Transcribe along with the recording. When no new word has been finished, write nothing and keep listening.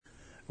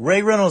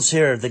Ray Reynolds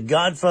here, the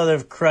godfather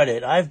of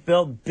credit. I've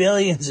built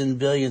billions and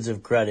billions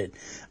of credit.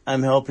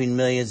 I'm helping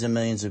millions and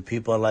millions of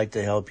people. I'd like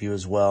to help you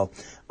as well.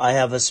 I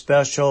have a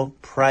special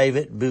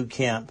private boot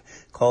camp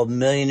called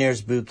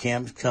Millionaire's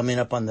Bootcamp coming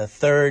up on the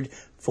 3rd,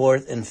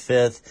 4th, and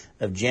 5th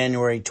of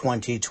January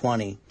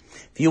 2020.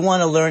 If you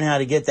want to learn how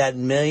to get that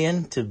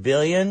million to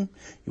billion,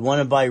 you want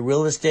to buy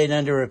real estate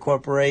under a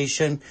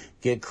corporation,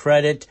 get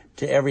credit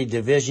to every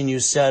division you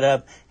set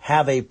up,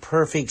 have a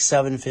perfect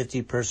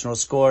 750 personal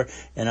score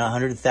and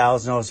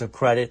 $100,000 of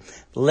credit,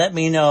 let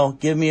me know.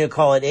 Give me a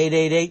call at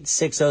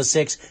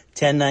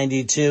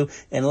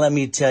 888-606-1092, and let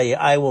me tell you,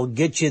 I will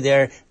get you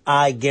there.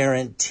 I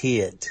guarantee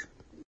it.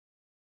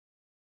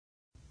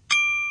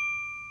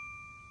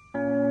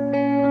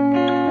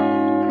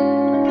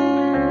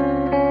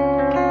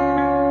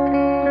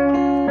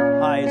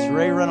 It's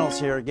Ray Reynolds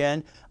here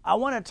again. I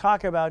want to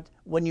talk about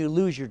when you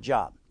lose your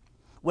job.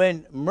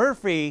 When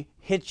Murphy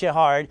hits you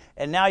hard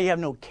and now you have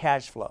no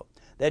cash flow.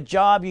 That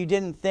job you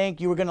didn't think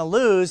you were going to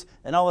lose,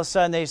 and all of a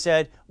sudden they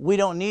said, we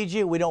don't need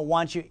you, we don't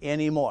want you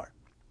anymore.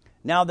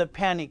 Now the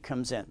panic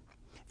comes in.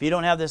 If you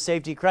don't have the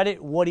safety credit,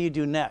 what do you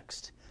do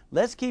next?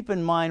 Let's keep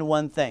in mind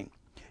one thing.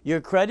 Your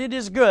credit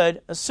is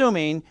good,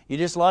 assuming you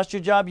just lost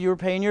your job, you were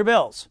paying your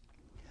bills.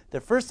 The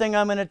first thing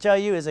I'm going to tell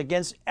you is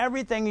against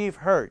everything you've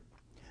heard.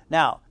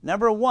 Now,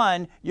 number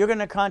one, you're going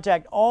to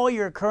contact all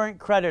your current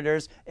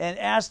creditors and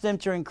ask them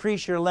to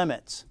increase your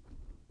limits.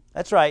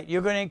 That's right,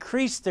 you're going to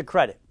increase the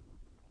credit.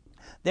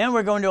 Then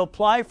we're going to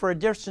apply for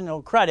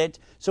additional credit,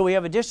 so we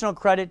have additional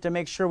credit to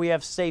make sure we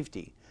have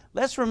safety.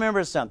 Let's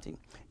remember something.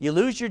 You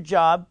lose your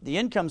job, the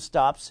income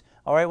stops,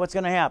 all right, what's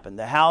going to happen?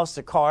 The house,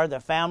 the car, the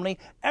family,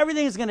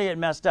 everything is going to get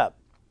messed up.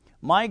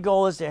 My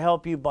goal is to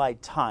help you buy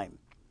time.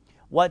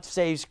 What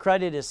saves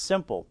credit is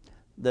simple.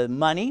 The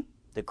money,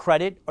 the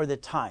credit, or the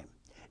time.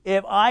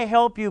 If I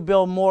help you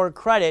build more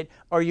credit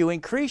or you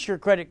increase your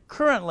credit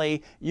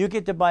currently, you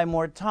get to buy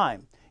more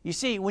time. You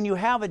see, when you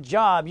have a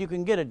job, you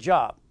can get a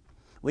job.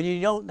 When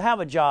you don't have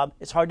a job,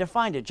 it's hard to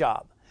find a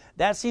job.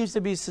 That seems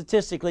to be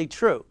statistically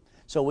true.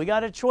 So we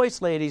got a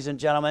choice, ladies and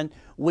gentlemen.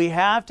 We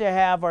have to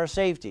have our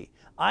safety.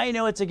 I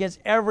know it's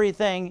against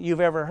everything you've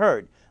ever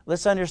heard.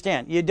 Let's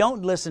understand, you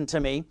don't listen to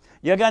me,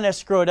 you're going to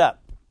screw it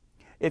up.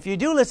 If you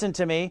do listen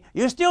to me,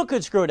 you still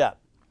could screw it up.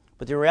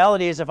 But the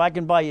reality is, if I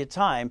can buy you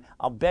time,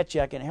 I'll bet you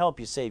I can help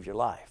you save your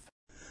life.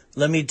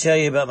 Let me tell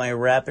you about my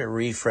Rapid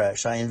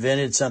Refresh. I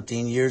invented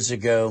something years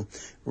ago.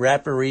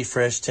 Rapid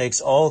Refresh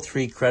takes all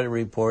 3 credit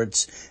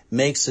reports,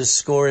 makes the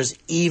scores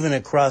even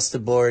across the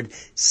board,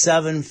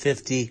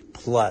 750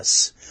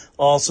 plus.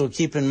 Also,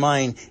 keep in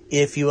mind,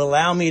 if you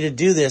allow me to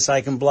do this,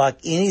 I can block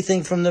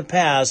anything from the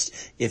past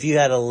if you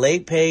had a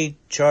late pay,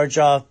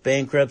 charge-off,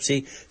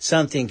 bankruptcy,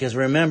 something. Because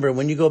remember,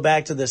 when you go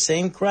back to the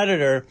same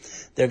creditor,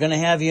 they're going to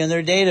have you in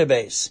their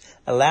database.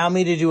 Allow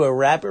me to do a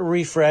rapid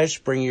refresh,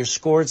 bring your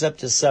scores up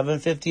to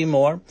 750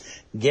 more,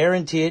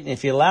 guarantee it. And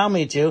if you allow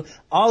me to,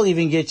 I'll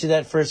even get you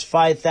that first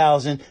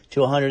 $5,000 to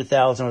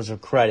 $100,000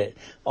 of credit.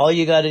 All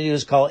you got to do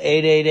is call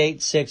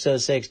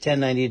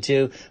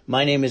 888-606-1092.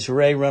 My name is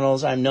Ray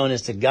Reynolds. I'm known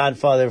as the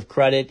Godfather of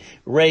Credit.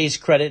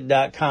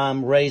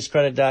 RaysCredit.com,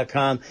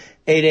 RaysCredit.com,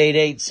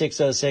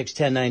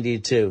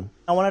 888-606-1092.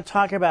 I want to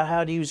talk about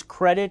how to use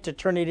credit to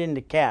turn it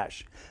into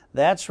cash.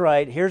 That's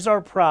right. Here's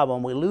our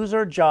problem. We lose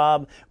our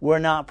job. We're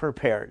not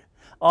prepared.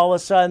 All of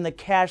a sudden, the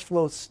cash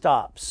flow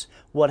stops.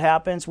 What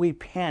happens? We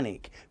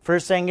panic.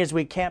 First thing is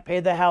we can't pay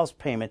the house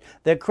payment,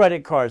 the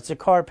credit cards, the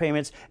car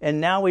payments, and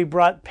now we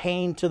brought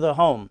pain to the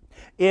home.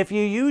 If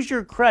you use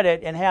your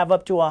credit and have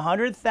up to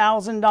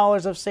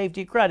 $100,000 of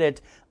safety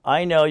credit,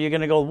 I know you're going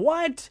to go,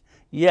 what?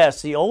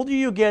 Yes, the older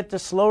you get, the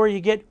slower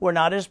you get. We're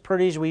not as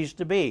pretty as we used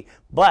to be.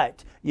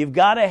 But you've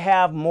got to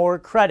have more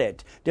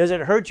credit. Does it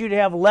hurt you to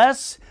have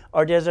less,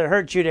 or does it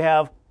hurt you to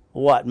have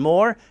what?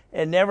 More?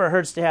 It never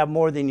hurts to have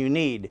more than you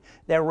need.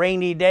 That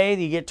rainy day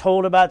that you get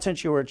told about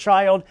since you were a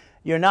child,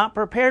 you're not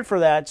prepared for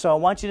that, so I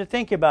want you to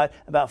think about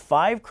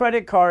 5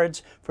 credit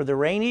cards for the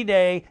rainy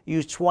day,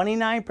 use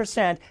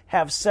 29%,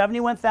 have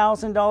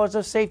 $71,000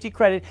 of safety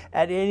credit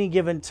at any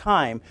given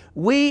time.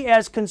 We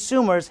as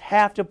consumers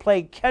have to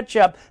play catch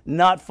up,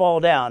 not fall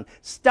down.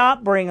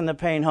 Stop bringing the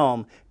pain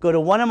home. Go to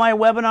one of my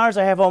webinars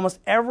I have almost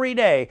every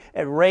day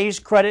at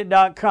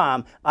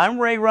RaysCredit.com. I'm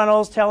Ray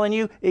Reynolds telling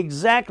you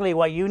exactly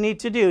what you need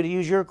to do to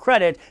use your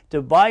credit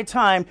to buy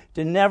time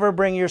to never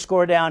bring your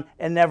score down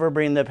and never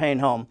bring the pain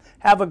home.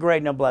 Have a great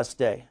and a blessed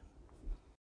day.